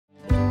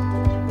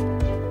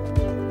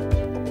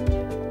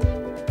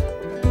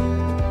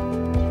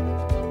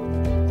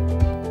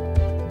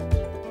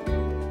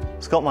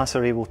Scotmas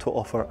are able to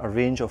offer a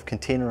range of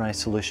containerised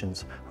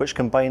solutions which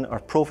combine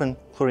our proven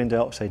chlorine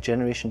dioxide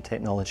generation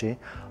technology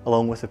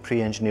along with a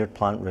pre-engineered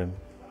plant room.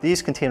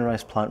 These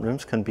containerised plant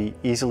rooms can be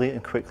easily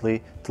and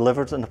quickly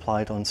delivered and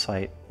applied on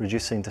site,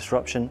 reducing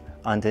disruption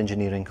and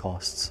engineering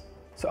costs.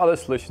 So other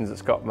solutions that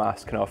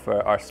Scotmas can offer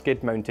are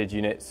skid-mounted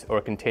units or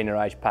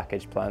containerised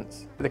package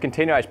plants. The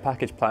containerised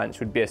package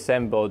plants would be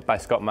assembled by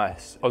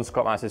Scotmas on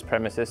Scotmas's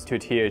premises to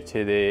adhere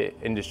to the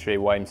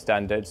industry-wide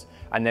standards,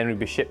 and then would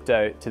be shipped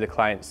out to the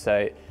client's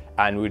site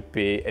and would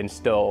be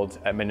installed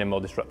at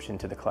minimal disruption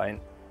to the client.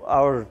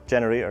 Our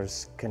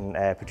generators can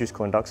produce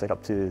chlorine dioxide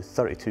up to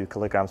 32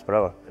 kilograms per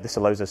hour. This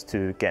allows us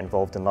to get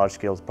involved in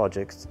large-scale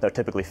projects that are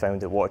typically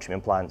found at water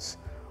treatment plants,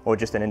 or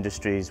just in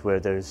industries where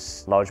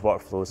there's large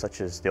workflows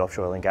such as the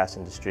offshore oil and gas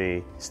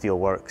industry, steel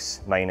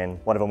works, mining.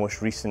 One of our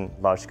most recent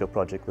large-scale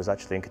projects was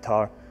actually in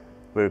Qatar,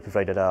 where we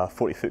provided a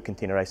 40-foot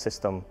containerised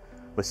system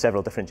with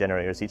several different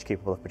generators, each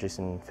capable of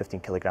producing 15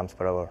 kilograms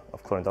per hour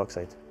of chlorine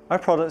dioxide. Our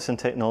products and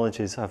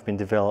technologies have been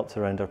developed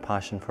around our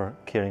passion for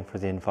caring for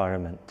the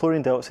environment.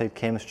 Chlorine dioxide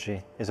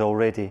chemistry is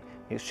already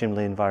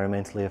extremely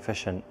environmentally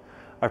efficient.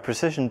 Our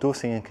precision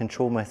dosing and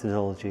control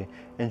methodology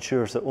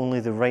ensures that only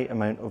the right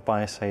amount of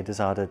biocide is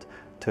added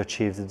to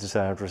achieve the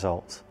desired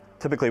results.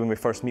 Typically when we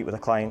first meet with a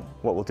client,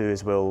 what we'll do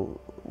is we'll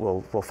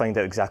find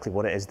out exactly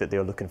what it is that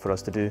they're looking for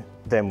us to do.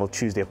 Then we'll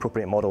choose the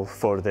appropriate model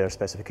for their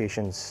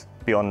specifications.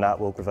 Beyond that,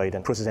 we'll provide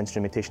process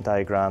instrumentation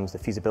diagrams, the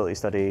feasibility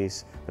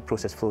studies, the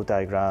process flow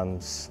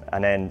diagrams,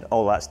 and then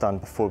all that's done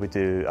before we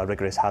do a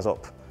rigorous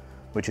HAZOP,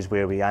 which is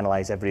where we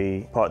analyse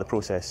every part of the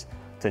process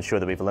to ensure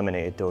that we've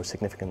eliminated or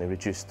significantly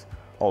reduced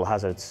all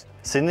hazards.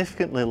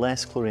 Significantly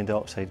less chlorine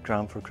dioxide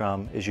gram for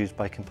gram is used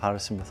by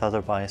comparison with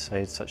other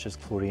biocides such as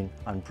chlorine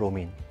and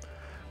bromine.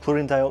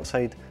 Chlorine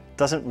dioxide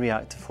doesn't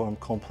react to form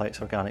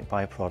complex organic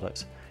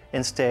byproducts.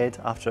 Instead,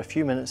 after a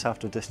few minutes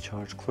after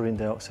discharge, chlorine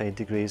dioxide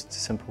degrades to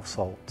simple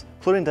salt.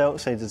 Chlorine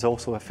dioxide is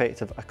also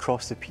effective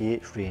across the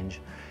pH range,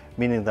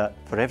 meaning that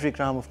for every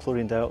gram of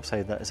chlorine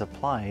dioxide that is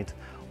applied,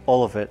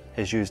 all of it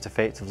is used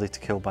effectively to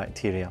kill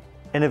bacteria.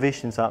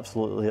 Innovation is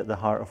absolutely at the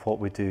heart of what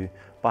we do.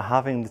 By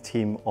having the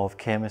team of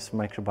chemists,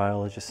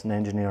 microbiologists and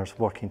engineers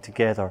working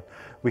together,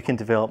 we can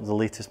develop the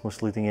latest,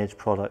 most leading edge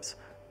products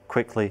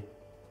quickly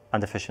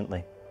and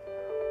efficiently.